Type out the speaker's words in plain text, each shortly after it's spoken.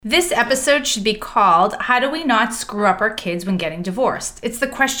This episode should be called, How Do We Not Screw Up Our Kids When Getting Divorced? It's the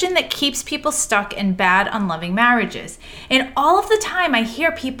question that keeps people stuck in bad, unloving marriages. And all of the time I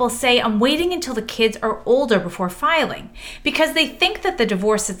hear people say, I'm waiting until the kids are older before filing, because they think that the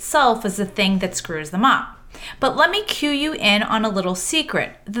divorce itself is the thing that screws them up. But let me cue you in on a little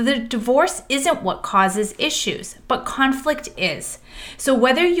secret. The divorce isn't what causes issues, but conflict is. So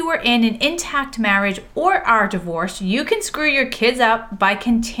whether you are in an intact marriage or are divorced, you can screw your kids up by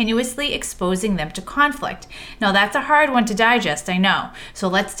continuously exposing them to conflict. Now that's a hard one to digest, I know. So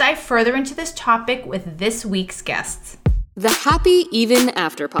let's dive further into this topic with this week's guests. The Happy Even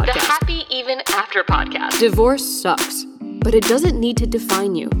After Podcast. The Happy Even After Podcast. Divorce sucks, but it doesn't need to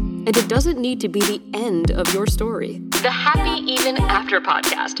define you, and it doesn't need to be the end of your story. The Happy Even After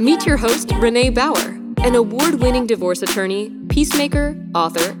Podcast. Meet your host, Renee Bauer, an award-winning divorce attorney, peacemaker,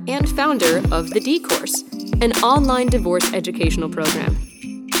 author, and founder of The D-Course, an online divorce educational program.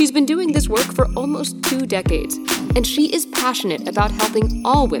 She's been doing this work for almost 2 decades, and she is passionate about helping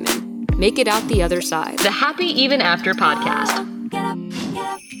all women make it out the other side. The Happy Even After Podcast.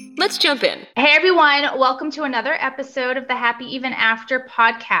 Let's jump in. Hey everyone, welcome to another episode of the Happy Even After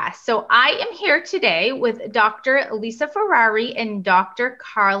podcast. So I am here today with Dr. Lisa Ferrari and Dr.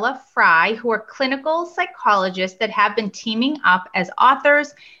 Carla Fry, who are clinical psychologists that have been teaming up as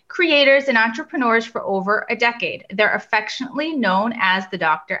authors, creators, and entrepreneurs for over a decade. They're affectionately known as the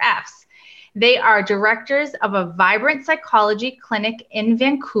Dr. Fs. They are directors of a vibrant psychology clinic in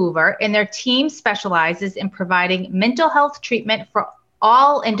Vancouver, and their team specializes in providing mental health treatment for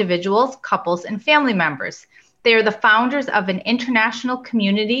all individuals, couples, and family members. They are the founders of an international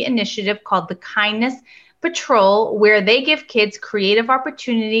community initiative called the Kindness Patrol, where they give kids creative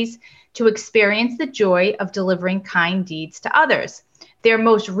opportunities to experience the joy of delivering kind deeds to others. Their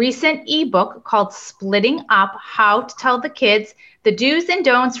most recent ebook, called Splitting Up: How to Tell the Kids the Do's and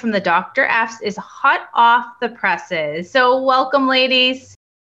Don'ts from the Dr. Fs, is hot off the presses. So welcome, ladies.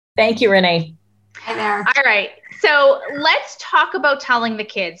 Thank you, Renee. Hi there. All right. So let's talk about telling the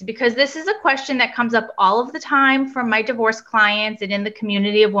kids, because this is a question that comes up all of the time from my divorce clients and in the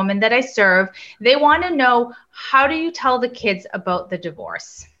community of women that I serve. They want to know, how do you tell the kids about the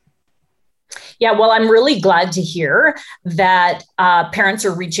divorce? Yeah, well, I'm really glad to hear that parents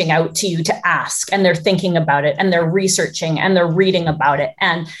are reaching out to you to ask, and they're thinking about it, and they're researching, and they're reading about it.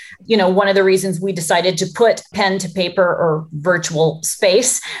 And, you know, one of the reasons we decided to put pen to paper or virtual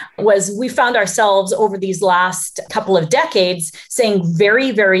space was we found ourselves over these last couple of decades saying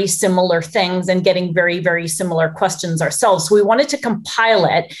very, very similar things and getting very, very similar questions ourselves. So we wanted to compile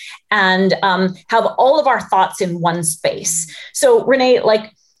it and have all of our thoughts in one space. So Renee,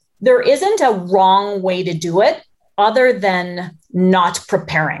 there isn't a wrong way to do it other than not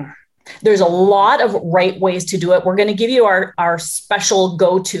preparing. There's a lot of right ways to do it. We're going to give you our special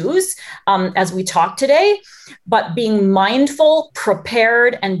go-tos as we talk today, but being mindful,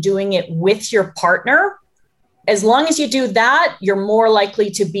 prepared, and doing it with your partner, as long as you do that, you're more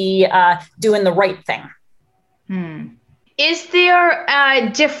likely to be doing the right thing. Is there a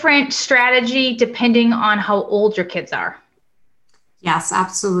different strategy depending on how old your kids are? Yes,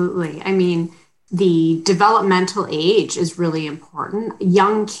 absolutely. I mean, the developmental age is really important.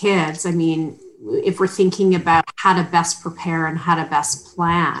 Young kids, I mean, if we're thinking about how to best prepare and how to best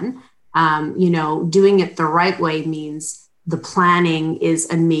plan, doing it the right way means the planning is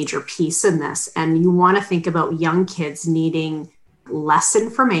a major piece in this. And you want to think about young kids needing less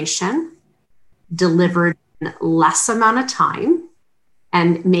information delivered in less amount of time,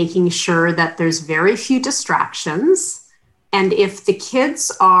 and making sure that there's very few distractions. And if the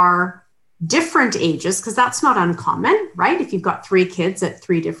kids are different ages, because that's not uncommon, right? If you've got 3 kids at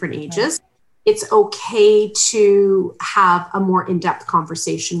 3 different ages, it's okay to have a more in-depth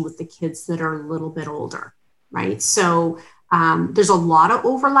conversation with the kids that are a little bit older, right? So there's a lot of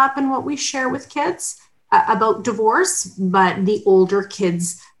overlap in what we share with kids about divorce, but the older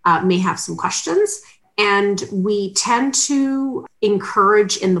kids may have some questions. And we tend to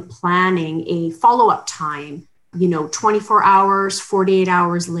encourage in the planning a follow-up time, 24 hours, 48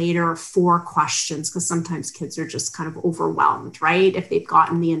 hours later, 4 questions, because sometimes kids are just kind of overwhelmed, right? If they've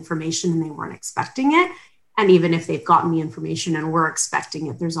gotten the information and they weren't expecting it. And even if they've gotten the information and we're expecting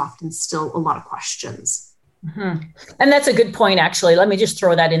it, there's often still a lot of questions. Mm-hmm. And that's a good point, actually. Let me just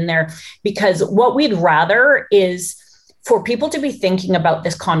throw that in there, because what we'd rather is for people to be thinking about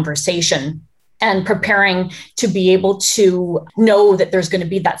this conversation and preparing to be able to know that there's going to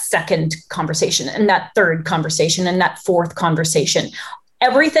be that second conversation and that third conversation and that fourth conversation.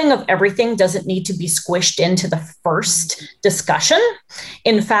 Everything of everything doesn't need to be squished into the first discussion.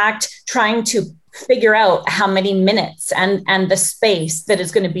 In fact, trying to figure out how many minutes and the space that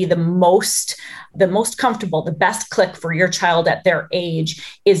is going to be the most comfortable, the best click for your child at their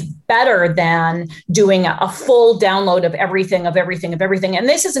age is better than doing a full download of everything. And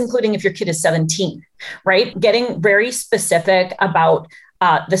this is including if your kid is 17, right? Getting very specific about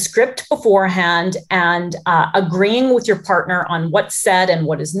the script beforehand and agreeing with your partner on what's said and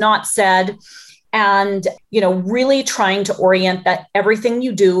what is not said. And, really trying to orient that everything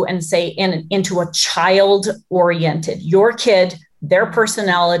you do and say into a child-oriented, your kid, their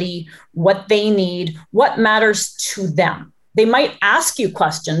personality, what they need, what matters to them. They might ask you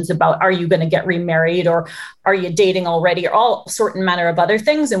questions about, are you going to get remarried, or are you dating already, or all certain manner of other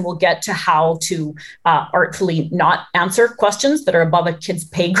things. And we'll get to how to artfully not answer questions that are above a kid's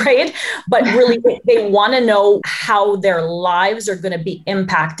pay grade. But really, they want to know how their lives are going to be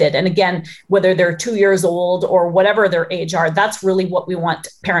impacted. And again, whether they're 2 years old or whatever their age are, that's really what we want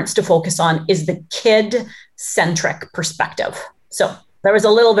parents to focus on, is the kid-centric perspective. So there was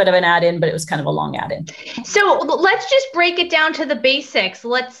a little bit of an add-in, but it was kind of a long add-in. So let's just break it down to the basics.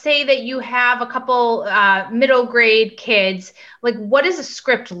 Let's say that you have a couple middle grade kids. Like, what does a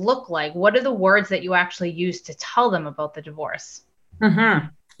script look like? What are the words that you actually use to tell them about the divorce? Mm-hmm.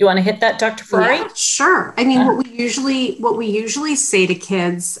 You want to hit that, Dr. Ferrari? Yeah, sure. I mean, what we usually say to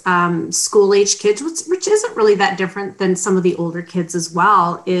kids, school-age kids, which isn't really that different than some of the older kids as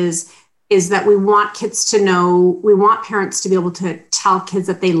well, is that we want kids to know, we want parents to be able to tell kids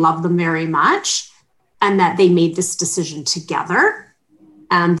that they love them very much and that they made this decision together.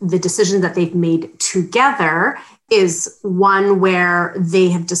 And the decision that they've made together is one where they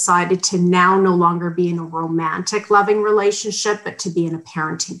have decided to now no longer be in a romantic loving relationship, but to be in a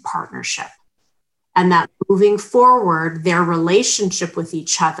parenting partnership. And that moving forward, their relationship with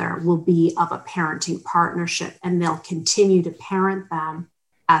each other will be of a parenting partnership, and they'll continue to parent them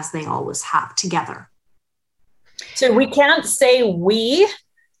as they always have together. So we can't say we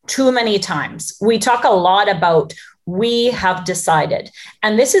too many times. We talk a lot about we have decided.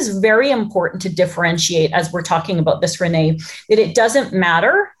 And this is very important to differentiate as we're talking about this, Renee, that it doesn't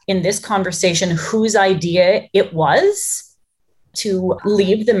matter in this conversation whose idea it was to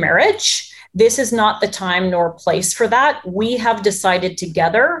leave the marriage. This is not the time nor place for that. We have decided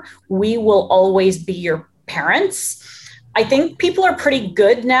together, we will always be your parents. I think people are pretty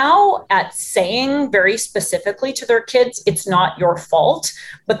good now at saying very specifically to their kids, it's not your fault,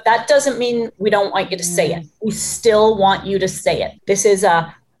 but that doesn't mean we don't want you to say it. We still want you to say it. This is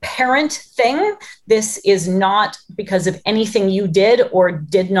a parent thing. This is not because of anything you did or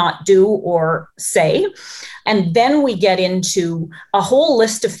did not do or say. And then we get into a whole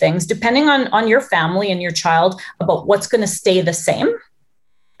list of things, depending on your family and your child, about what's going to stay the same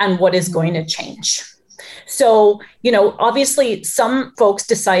and what is going to change. So, obviously some folks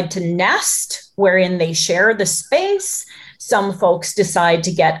decide to nest wherein they share the space. Some folks decide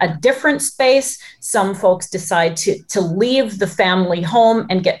to get a different space. Some folks decide to leave the family home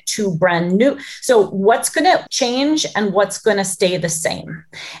and get two brand new. So what's going to change and what's going to stay the same?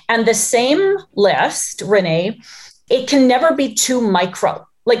 And the same list, Renee, it can never be too micro.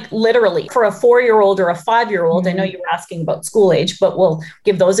 Like literally for a 4-year-old or a 5-year-old, I know you were asking about school age, but we'll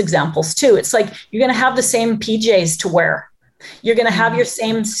give those examples too. It's like, you're going to have the same PJs to wear. You're going to have your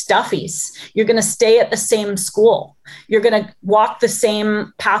same stuffies. You're going to stay at the same school. You're going to walk the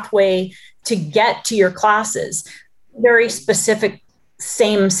same pathway to get to your classes. Very specific,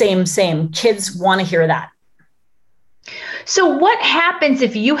 same. Kids want to hear that. So what happens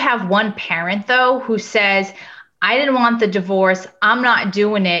if you have one parent though, who says, I didn't want the divorce, I'm not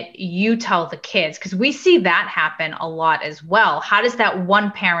doing it, you tell the kids? Because we see that happen a lot as well. How does that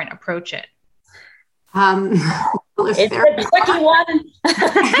one parent approach it? It's a tricky one.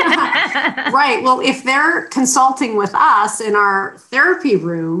 Right. Well, if they're consulting with us in our therapy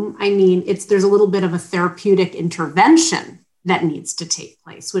room, I mean, there's a little bit of a therapeutic intervention that needs to take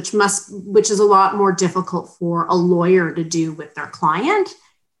place, which is a lot more difficult for a lawyer to do with their client.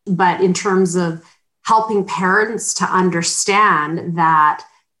 But in terms of helping parents to understand that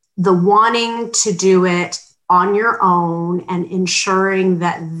the wanting to do it on your own and ensuring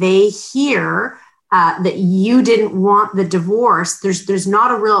that they hear that you didn't want the divorce, there's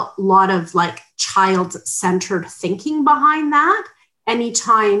not a real lot of like child-centered thinking behind that.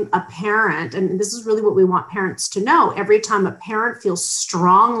 Anytime a parent, and this is really what we want parents to know, every time a parent feels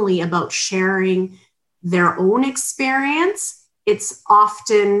strongly about sharing their own experience, it's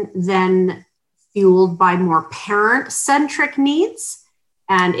often then fueled by more parent-centric needs.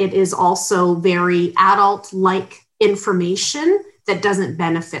 And it is also very adult-like information that doesn't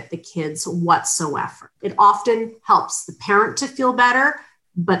benefit the kids whatsoever. It often helps the parent to feel better,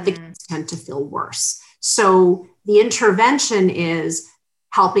 but the kids tend to feel worse. So the intervention is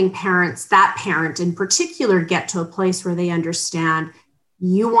helping parents, that parent in particular, get to a place where they understand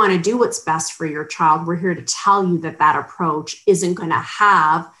you want to do what's best for your child. We're here to tell you that that approach isn't going to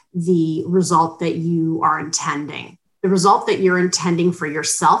have the result that you are intending. The result that you're intending for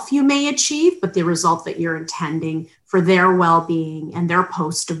yourself, you may achieve, but the result that you're intending for their well-being and their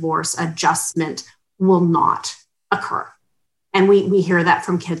post-divorce adjustment will not occur. And we hear that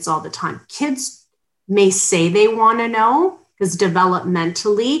from kids all the time. Kids may say they want to know because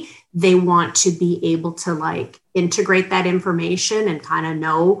developmentally, they want to be able to like integrate that information and kind of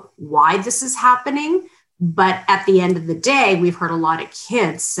know why this is happening. But at the end of the day, we've heard a lot of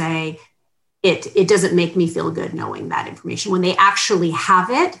kids say, it doesn't make me feel good knowing that information. When they actually have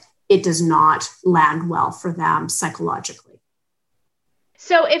it, it does not land well for them psychologically.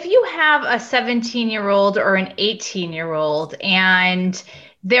 So if you have a 17-year-old or an 18-year-old and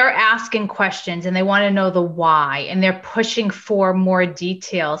they're asking questions and they want to know the why and they're pushing for more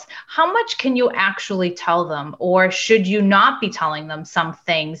details, how much can you actually tell them? Or should you not be telling them some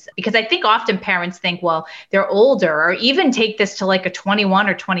things? Because I think often parents think, well, they're older, or even take this to like a 21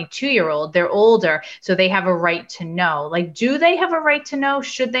 or 22-year-old, they're older, so they have a right to know. Like, do they have a right to know?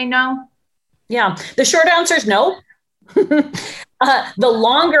 Should they know? Yeah, the short answer is no. The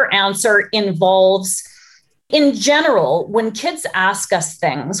longer answer involves, in general, when kids ask us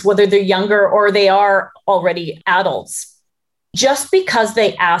things, whether they're younger or they are already adults, just because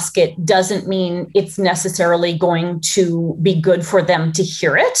they ask it doesn't mean it's necessarily going to be good for them to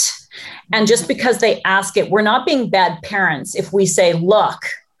hear it. And just because they ask it, we're not being bad parents if we say, look,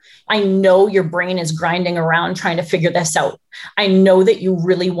 I know your brain is grinding around trying to figure this out. I know that you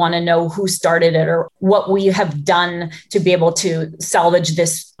really want to know who started it or what we have done to be able to salvage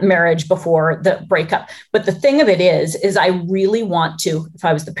this marriage before the breakup. But the thing of it is I really want to, if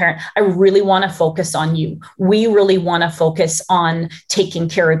I was the parent, I really want to focus on you. We really want to focus on taking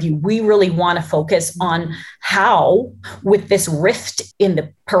care of you. We really want to focus on how, with this rift in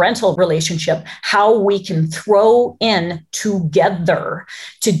the parental relationship, how we can throw in together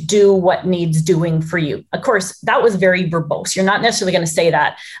to do what needs doing for you. Of course, that was very verbose. You're not necessarily going to say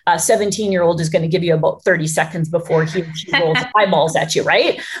that. A 17-year-old is going to give you about 30 seconds before he or she rolls eyeballs at you,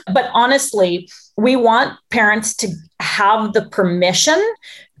 right? But honestly, we want parents to have the permission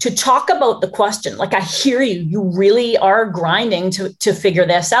to talk about the question. Like, I hear you, you really are grinding to figure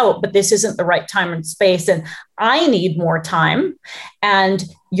this out, but this isn't the right time and space. And I need more time. And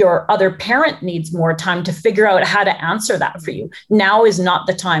your other parent needs more time to figure out how to answer that for you. Now is not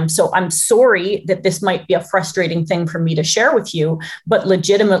the time. So I'm sorry that this might be a frustrating thing for me to share with you, but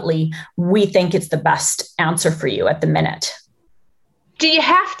legitimately, we think it's the best answer for you at the minute. Do you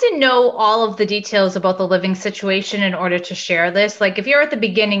have to know all of the details about the living situation in order to share this? Like, if you're at the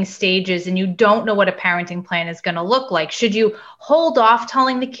beginning stages and you don't know what a parenting plan is going to look like, should you hold off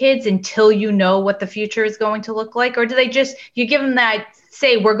telling the kids until you know what the future is going to look like? Or do they just, you give them that,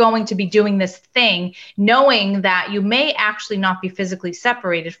 say, we're going to be doing this thing, knowing that you may actually not be physically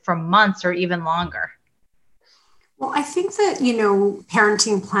separated for months or even longer? Well, I think that,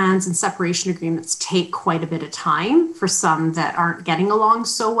 parenting plans and separation agreements take quite a bit of time for some that aren't getting along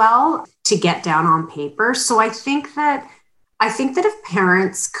so well to get down on paper. So I think that if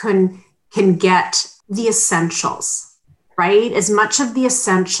parents can get the essentials, right? As much of the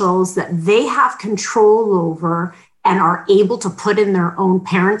essentials that they have control over and are able to put in their own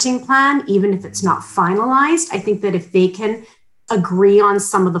parenting plan, even if it's not finalized, I think that if they can agree on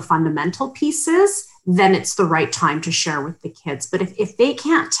some of the fundamental pieces, then it's the right time to share with the kids. But if they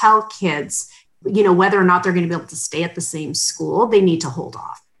can't tell kids, whether or not they're going to be able to stay at the same school, they need to hold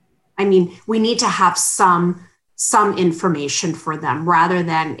off. I mean, we need to have some information for them rather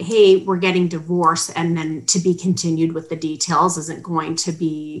than, hey, we're getting divorced and then to be continued with the details isn't going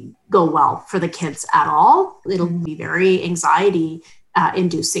to go well for the kids at all. It'll be very anxiety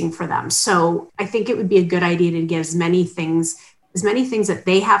inducing for them. So I think it would be a good idea to get as many things that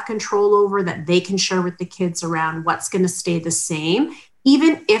they have control over that they can share with the kids around what's going to stay the same,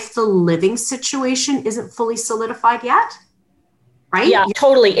 even if the living situation isn't fully solidified yet. Right? Yeah,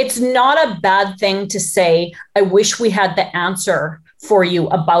 totally. It's not a bad thing to say, I wish we had the answer for you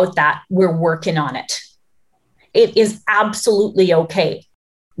about that. We're working on it. It is absolutely okay.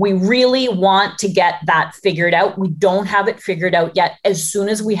 We really want to get that figured out. We don't have it figured out yet. As soon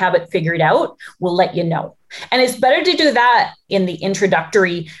as we have it figured out, we'll let you know. And it's better to do that in the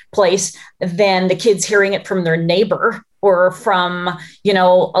introductory place than the kids hearing it from their neighbor or from,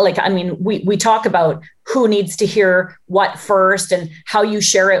 we talk about who needs to hear what first and how you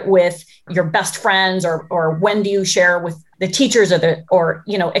share it with your best friends or when do you share with the teachers or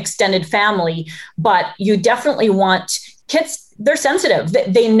extended family, but you definitely want kids. They're sensitive.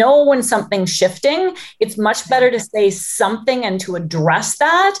 They know when something's shifting. It's much better to say something and to address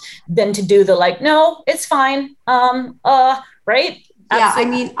that than to do the no, it's fine. Right? Yeah, I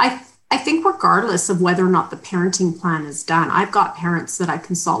mean, I think regardless of whether or not the parenting plan is done, I've got parents that I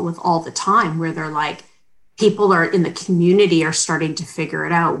consult with all the time where they're like, people are in the community are starting to figure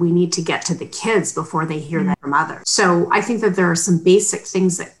it out. We need to get to the kids before they hear that from others. So I think that there are some basic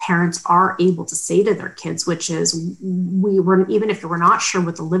things that parents are able to say to their kids, which is even if we're not sure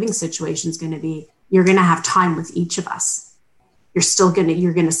what the living situation is going to be, you're going to have time with each of us.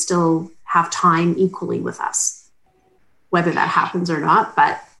 You're going to still have time equally with us, whether that happens or not.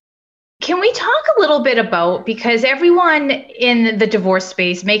 But can we talk a little bit about, because everyone in the divorce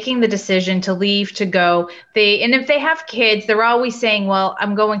space making the decision to leave, to go, and if they have kids, they're always saying, well,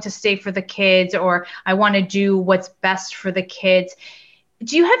 I'm going to stay for the kids, or I want to do what's best for the kids.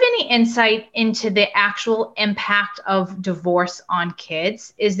 Do you have any insight into the actual impact of divorce on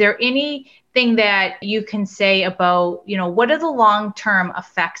kids? Is there anything that you can say about, what are the long-term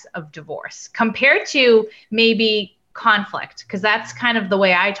effects of divorce compared to maybe conflict? Because that's kind of the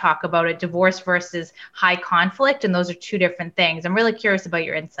way I talk about it, divorce versus high conflict. And those are two different things. I'm really curious about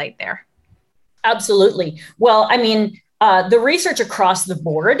your insight there. Absolutely. Well, I mean, the research across the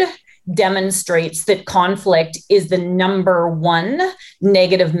board demonstrates that conflict is the number one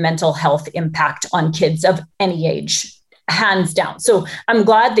negative mental health impact on kids of any age, hands down. So I'm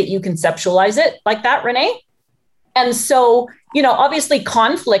glad that you conceptualize it like that, Renee. And so, obviously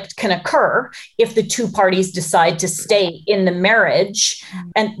conflict can occur if the two parties decide to stay in the marriage,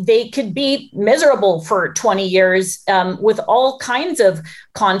 and they could be miserable for 20 years with all kinds of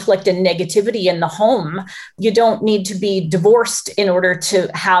conflict and negativity in the home. You don't need to be divorced in order to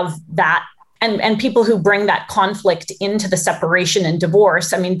have that. And people who bring that conflict into the separation and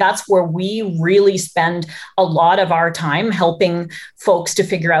divorce, I mean, that's where we really spend a lot of our time helping folks to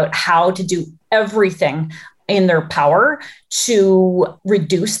figure out how to do everything in their power to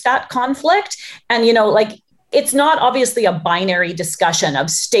reduce that conflict. And, it's not obviously a binary discussion of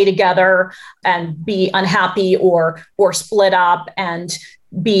stay together and be unhappy or split up and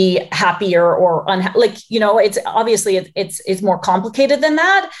be happier or it's obviously it's more complicated than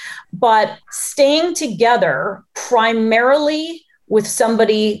that. But staying together primarily with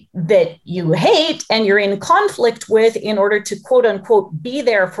somebody that you hate and you're in conflict with in order to quote unquote be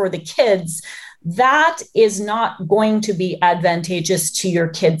there for the kids, that is not going to be advantageous to your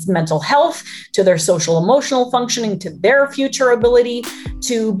kids' mental health, to their social emotional functioning, to their future ability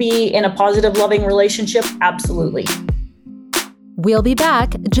to be in a positive, loving relationship. Absolutely. We'll be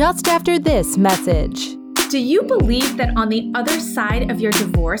back just after this message. Do you believe that on the other side of your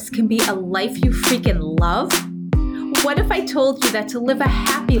divorce can be a life you freaking love? What if I told you that to live a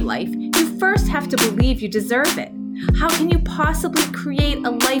happy life, you first have to believe you deserve it? How can you possibly create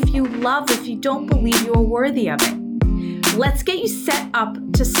a life you love if you don't believe you are worthy of it? Let's get you set up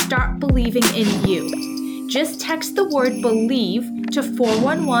to start believing in you. Just text the word BELIEVE to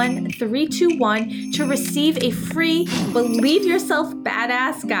 411-321 to receive a free Believe Yourself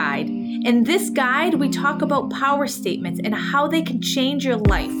Badass guide. In this guide, we talk about power statements and how they can change your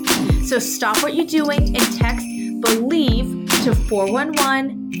life. So stop what you're doing and text BELIEVE to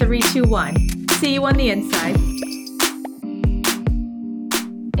 411-321. See you on the inside.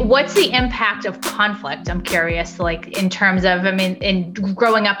 What's the impact of conflict? I'm curious, in terms of, in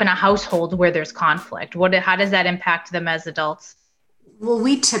growing up in a household where there's conflict, how does that impact them as adults? Well,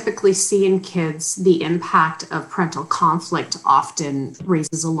 we typically see in kids the impact of parental conflict often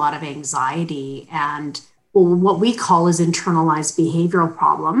raises a lot of anxiety and what we call is internalized behavioral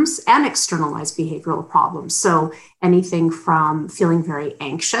problems and externalized behavioral problems. So anything from feeling very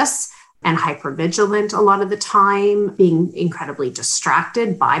anxious and hypervigilant a lot of the time, being incredibly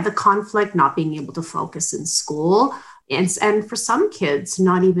distracted by the conflict, not being able to focus in school. And for some kids,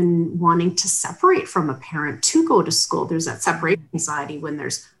 not even wanting to separate from a parent to go to school. There's that separation anxiety when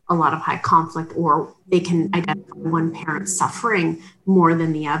there's a lot of high conflict, or they can identify one parent suffering more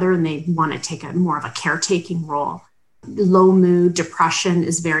than the other, and they want to take more of a caretaking role. Low mood, depression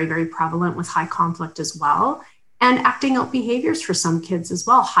is very, very prevalent with high conflict as well. And acting out behaviors for some kids as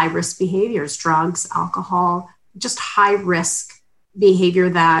well, high risk behaviors, drugs, alcohol, just high risk behavior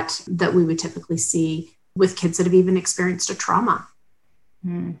that we would typically see with kids that have even experienced a trauma.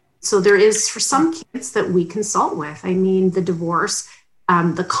 So there is, for some kids that we consult with, the divorce,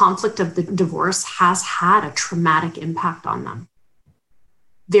 the conflict of the divorce has had a traumatic impact on them.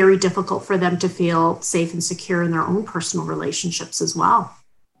 Very difficult for them to feel safe and secure in their own personal relationships as well.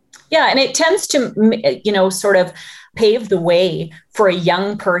 Yeah. And it tends to, sort of pave the way for a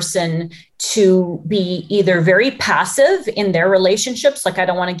young person to be either very passive in their relationships, like I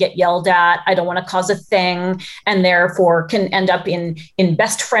don't want to get yelled at, I don't want to cause a thing, and therefore can end up in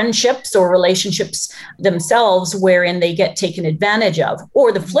best friendships or relationships themselves wherein they get taken advantage of.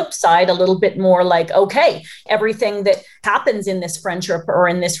 Or the flip side, a little bit more like, okay, everything that happens in this friendship or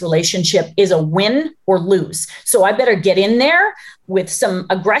in this relationship is a win or lose. So I better get in there with some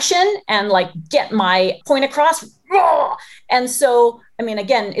aggression and like get my point across. And so, I mean,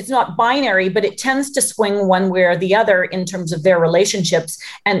 again, it's not binary, but it tends to swing one way or the other in terms of their relationships,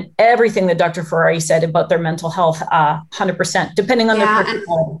 and everything that Dr. Ferrari said about their mental health, 100%, depending on their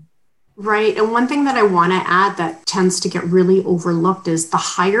personality. Right. And one thing that I want to add that tends to get really overlooked is the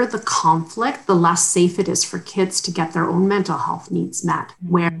higher the conflict, the less safe it is for kids to get their own mental health needs met,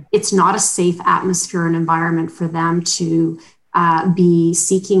 where it's not a safe atmosphere and environment for them to be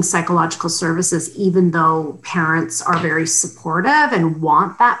seeking psychological services, even though parents are very supportive and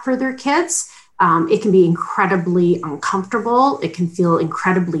want that for their kids. It can be incredibly uncomfortable. It can feel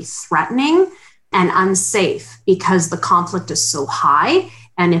incredibly threatening and unsafe because the conflict is so high.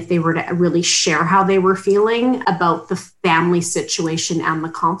 And if they were to really share how they were feeling about the family situation and the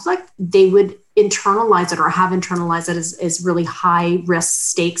conflict, they would internalize it or have internalized it as really high risk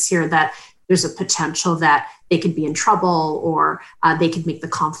stakes here, that there's a potential that they could be in trouble, or they could make the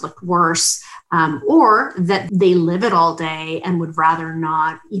conflict worse, or that they live it all day and would rather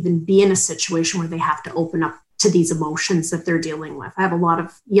not even be in a situation where they have to open up to these emotions that they're dealing with. I have a lot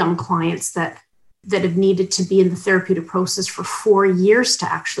of young clients that have needed to be in the therapeutic process for 4 years to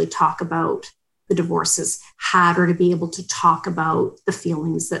actually talk about the divorces had, or to be able to talk about the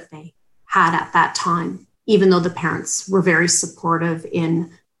feelings that they had at that time, even though the parents were very supportive in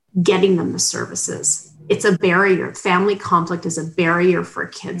getting them the services. It's a barrier. Family conflict is a barrier for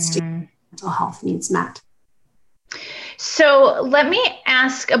kids to get mental health needs met. So let me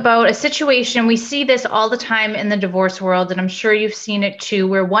ask about a situation. We see this all the time in the divorce world, and I'm sure you've seen it too,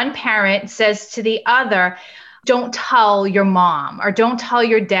 where one parent says to the other, don't tell your mom or don't tell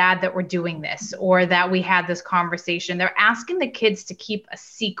your dad that we're doing this or that we had this conversation. They're asking the kids to keep a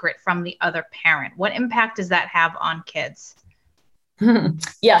secret from the other parent. What impact does that have on kids?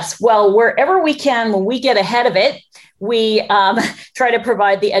 Yes. Well, wherever we can, when we get ahead of it, we try to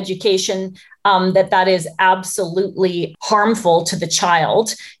provide the education that is absolutely harmful to the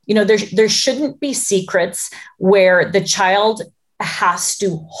child. You know, there shouldn't be secrets where the child has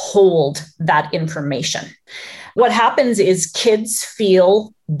to hold that information. What happens is kids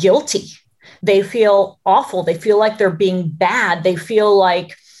feel guilty. They feel awful. They feel like they're being bad. They feel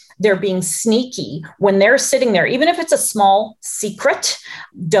like they're being sneaky when they're sitting there, even if it's a small secret.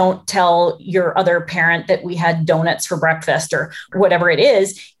 Don't tell your other parent that we had donuts for breakfast or whatever it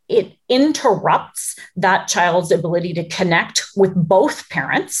is. It interrupts that child's ability to connect with both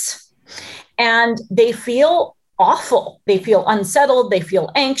parents, and they feel awful. They feel unsettled. They feel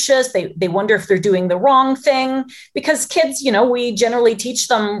anxious. They wonder if they're doing the wrong thing, because kids, you know, we generally teach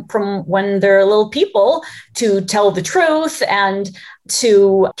them from when they're little people to tell the truth and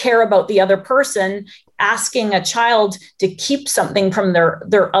to care about the other person. Asking a child to keep something from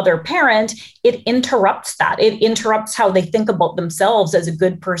their other parent, it interrupts that. It interrupts how they think about themselves as a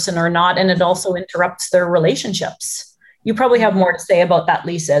good person or not. And it also interrupts their relationships. You probably have more to say about that,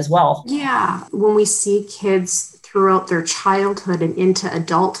 Lisa, as well. Yeah. When we see kids throughout their childhood and into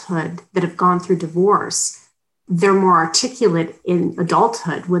adulthood that have gone through divorce, they're more articulate in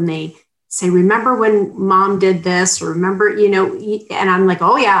adulthood when they say, remember when mom did this, or remember, you know, and I'm like,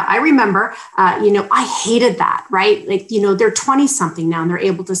 oh yeah, I remember, I hated that, right? Like, you know, they're 20 something now and they're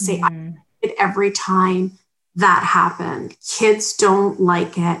able to say, I did every time that happened. Kids don't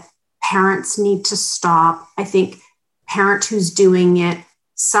like it. Parents need to stop. I think parent who's doing it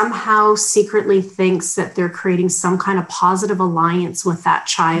somehow secretly thinks that they're creating some kind of positive alliance with that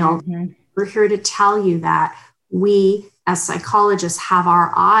child. We're here to tell you that we, as psychologists, have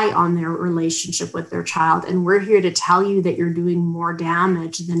our eye on their relationship with their child. And we're here to tell you that you're doing more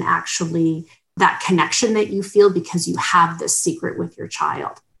damage than actually that connection that you feel because you have this secret with your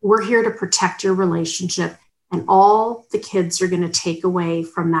child. We're here to protect your relationship. And all the kids are going to take away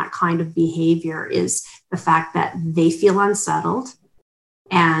from that kind of behavior is the fact that they feel unsettled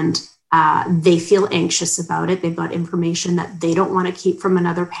and they feel anxious about it. They've got information that they don't want to keep from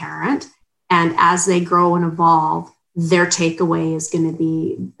another parent. And as they grow and evolve, their takeaway is going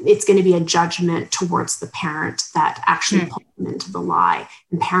to be a judgment towards the parent that actually pulled them into the lie.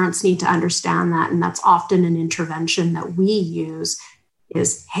 And parents need to understand that. And that's often an intervention that we use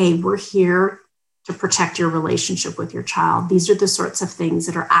is, hey, we're here to protect your relationship with your child. These are the sorts of things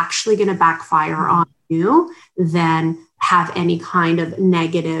that are actually going to backfire on you than have any kind of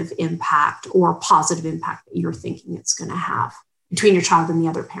negative impact or positive impact that you're thinking it's going to have between your child and the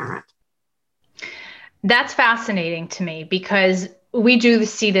other parent. That's fascinating to me because we do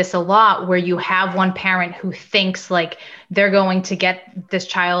see this a lot where you have one parent who thinks like they're going to get this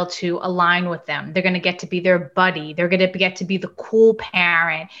child to align with them. They're going to get to be their buddy. They're going to get to be the cool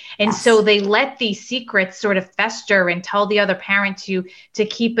parent. And so they let these secrets sort of fester and tell the other parent to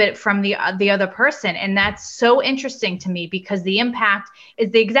keep it from the other person. And that's so interesting to me because the impact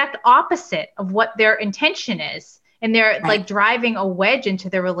is the exact opposite of what their intention is. And they're like driving a wedge into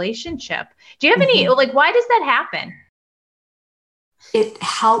their relationship. Do you have any, like, why does that happen? It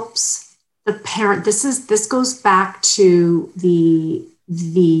helps the parent. This goes back to the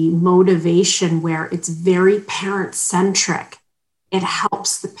motivation where it's very parent centric. It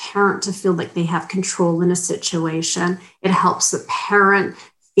helps the parent to feel like they have control in a situation. It helps the parent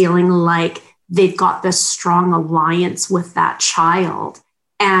feeling like they've got this strong alliance with that child.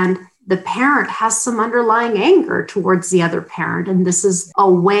 And the parent has some underlying anger towards the other parent. And this is a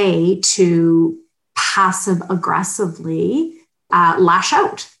way to passive aggressively lash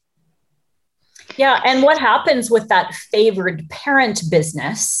out. Yeah. And what happens with that favored parent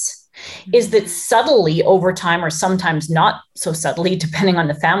business is that subtly over time, or sometimes not so subtly, depending on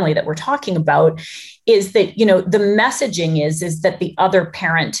the family that we're talking about, is that, the messaging is that the other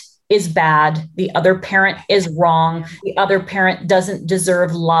parent is bad. The other parent is wrong. The other parent doesn't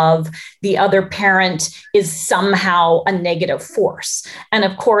deserve love. The other parent is somehow a negative force. And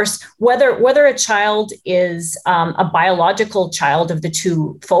of course, whether a child is a biological child of the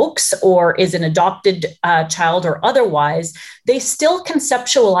two folks or is an adopted child or otherwise, they still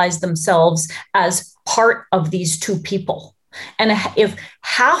conceptualize themselves as part of these two people. And if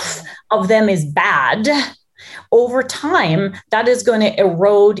half of them is bad, over time, that is going to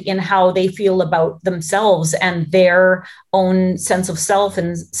erode in how they feel about themselves and their own sense of self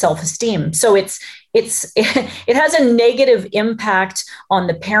and self-esteem. So it has a negative impact on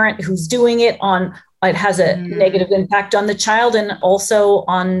the parent who's doing it. It has a negative impact on the child and also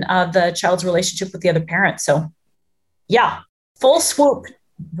on the child's relationship with the other parent. So, yeah, full swoop.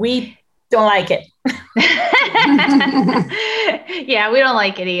 We don't like it. Yeah, we don't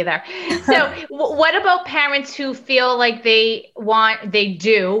like it either. So what about parents who feel like we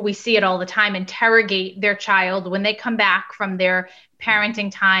see it all the time, interrogate their child when they come back from their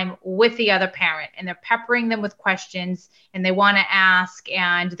parenting time with the other parent, and they're peppering them with questions and they want to ask,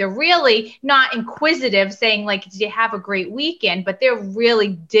 and they're really not inquisitive saying like, did you have a great weekend? But they're really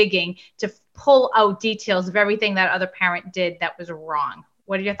digging to pull out details of everything that other parent did that was wrong.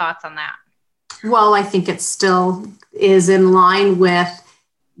 What are your thoughts on that? Well, I think it still is in line with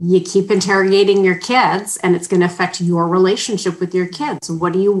you keep interrogating your kids and it's going to affect your relationship with your kids.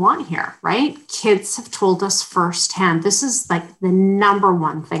 What do you want here, right? Kids have told us firsthand, this is like the number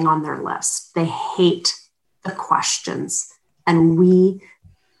one thing on their list. They hate the questions. And we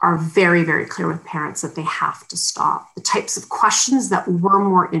are very, very clear with parents that they have to stop. The types of questions that we're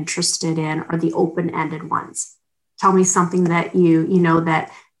more interested in are the open-ended ones. Tell me something that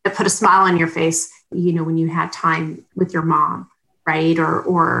that put a smile on your face, when you had time with your mom, right?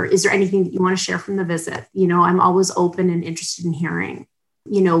 Or is there anything that you want to share from the visit? I'm always open and interested in hearing,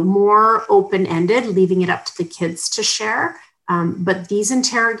 more open-ended, leaving it up to the kids to share. But these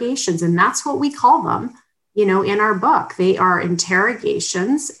interrogations, and that's what we call them, in our book, they are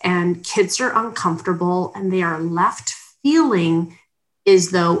interrogations, and kids are uncomfortable and they are left feeling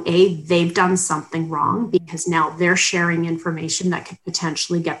as though they've done something wrong because now they're sharing information that could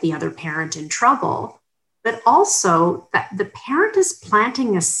potentially get the other parent in trouble, but also that the parent is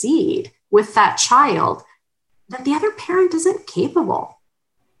planting a seed with that child that the other parent isn't capable,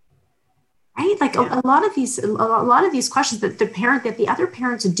 right? Like a lot of these questions that the other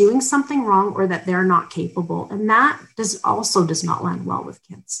parent's doing something wrong or that they're not capable, and that does not land well with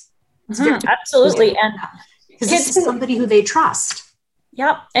kids. Absolutely, and because this is somebody who they trust.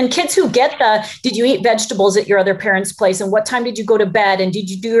 Yeah. And kids who get did you eat vegetables at your other parent's place? And what time did you go to bed? And did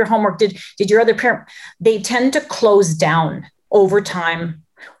you do your homework? Did your other parent, they tend to close down over time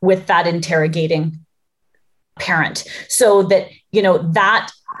with that interrogating parent. So that,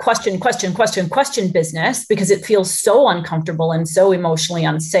 that question business, because it feels so uncomfortable and so emotionally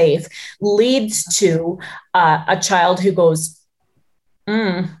unsafe, leads to a child who goes,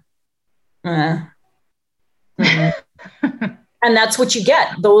 And that's what you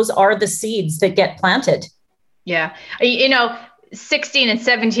get. Those are the seeds that get planted. Yeah. 16 and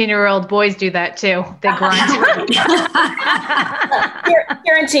 17-year-old boys do that too. They grind.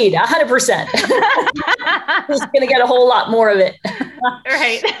 Guaranteed, 100%. Who's going to get a whole lot more of it.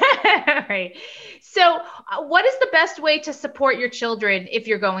 Right. Right. So what is the best way to support your children if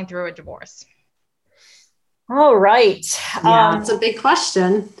you're going through a divorce? All right. Yeah, it's a big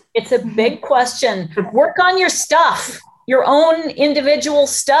question. It's a big question. Work on your stuff, your own individual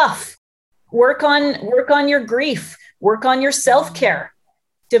stuff. Work on your grief. Work on your self-care.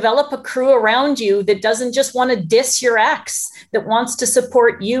 Develop a crew around you that doesn't just want to diss your ex, that wants to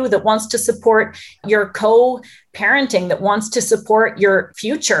support you, that wants to support your co-parenting, that wants to support your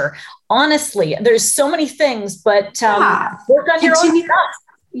future. Honestly, there's so many things, but work on your own stuff.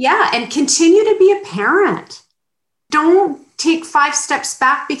 Yeah, and continue to be a parent. Don't take 5 steps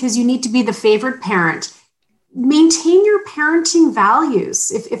back because you need to be the favored parent. Maintain your parenting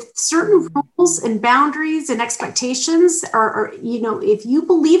values. If certain rules and boundaries and expectations are, if you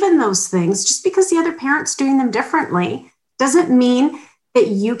believe in those things, just because the other parent's doing them differently doesn't mean that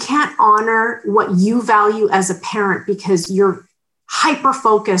you can't honor what you value as a parent because you're hyper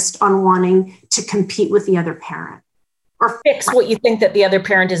focused on wanting to compete with the other parent. Or fix what you think that the other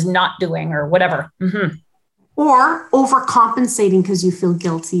parent is not doing or whatever. Mm-hmm. Or overcompensating because you feel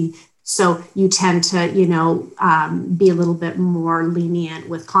guilty. So you tend to, be a little bit more lenient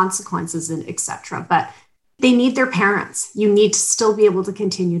with consequences and et cetera. But they need their parents. You need to still be able to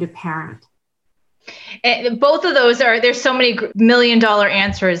continue to parent. And both of those there's so many $1 million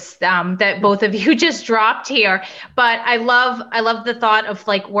answers that both of you just dropped here. But I love the thought of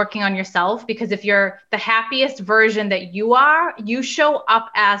like working on yourself, because if you're the happiest version that you are, you show up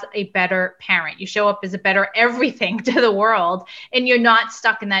as a better parent. You show up as a better everything to the world, and you're not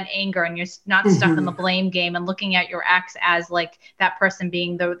stuck in that anger, and you're not stuck in the blame game and looking at your ex as like that person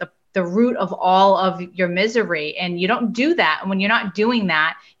being the root of all of your misery. And you don't do that. And when you're not doing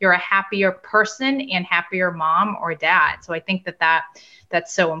that, you're a happier person and happier mom or dad. So I think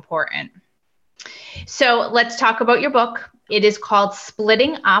that's so important. So let's talk about your book. It is called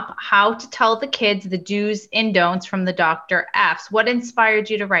Splitting Up: How to Tell the Kids the Do's and Don'ts from the Dr. F's. What inspired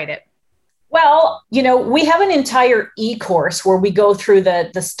you to write it? Well, we have an entire e-course where we go through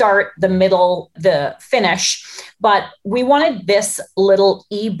the start, the middle, the finish, but we wanted this little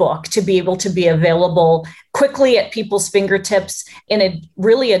ebook to be able to be available quickly at people's fingertips. And it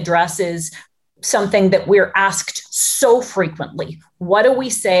really addresses something that we're asked so frequently. What do we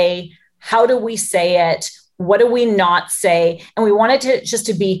say? How do we say it? What do we not say? And we wanted to just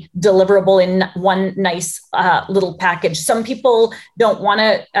to be deliverable in one nice little package. Some people don't want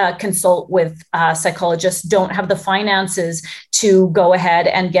to consult with psychologists, don't have the finances to go ahead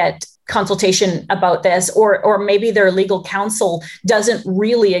and get consultation about this, or maybe their legal counsel doesn't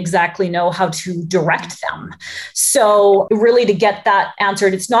really exactly know how to direct them. So really to get that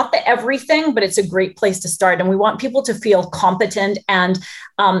answered, it's not the everything, but it's a great place to start. And we want people to feel competent and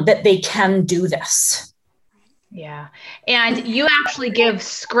that they can do this. Yeah. And you actually give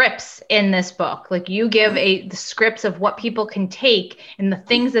scripts in this book. Like you give the scripts of what people can take and the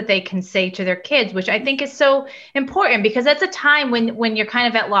things that they can say to their kids, which I think is so important, because that's a time when you're kind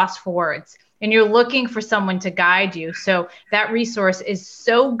of at loss for words and you're looking for someone to guide you. So that resource is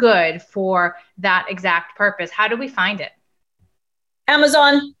so good for that exact purpose. How do we find it?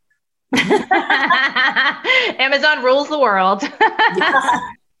 Amazon. Amazon rules the world.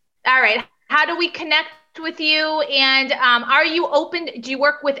 All right. How do we connect with you? And are you open? Do you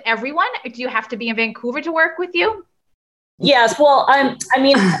work with everyone? Do you have to be in Vancouver to work with you? Yes. Well,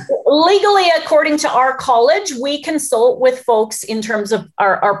 legally, according to our college, we consult with folks in terms of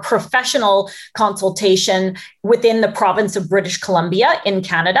our professional consultation within the province of British Columbia in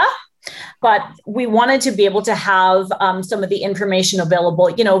Canada. But we wanted to be able to have some of the information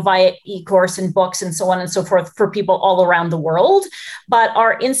available, via e-course and books and so on and so forth for people all around the world. But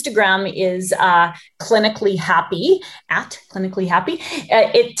our Instagram is Clinically Happy, at Clinically Happy.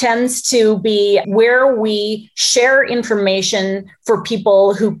 It tends to be where we share information for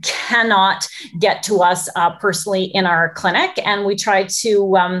people who cannot get to us personally in our clinic. And we try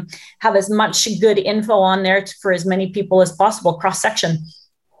to have as much good info on there for as many people as possible, cross-section.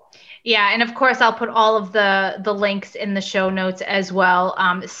 Yeah. And of course, I'll put all of the links in the show notes as well.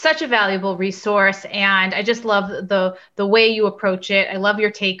 Such a valuable resource. And I just love the way you approach it. I love your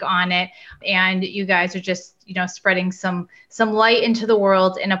take on it. And you guys are just, spreading some light into the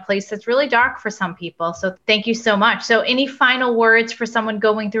world in a place that's really dark for some people. So thank you so much. So any final words for someone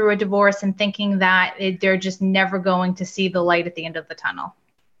going through a divorce and thinking that they're just never going to see the light at the end of the tunnel?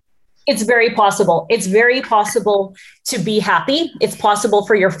 It's very possible. It's very possible to be happy. It's possible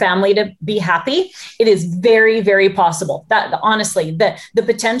for your family to be happy. It is very, very possible. That honestly, the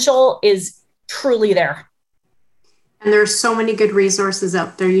potential is truly there. And there's so many good resources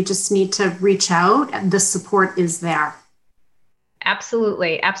out there. You just need to reach out. The support is there.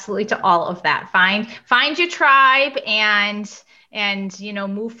 Absolutely. Absolutely to all of that. Find your tribe and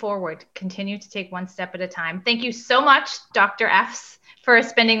move forward. Continue to take one step at a time. Thank you so much, Dr. Fs, for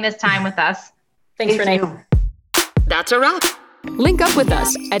spending this time with us. Thanks, Renee. That's a wrap. Link up with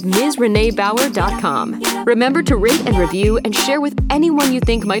us at MsReneeBauer.com. Remember to rate and review and share with anyone you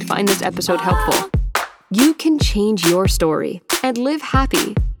think might find this episode helpful. You can change your story and live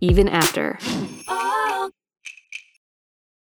happy even after.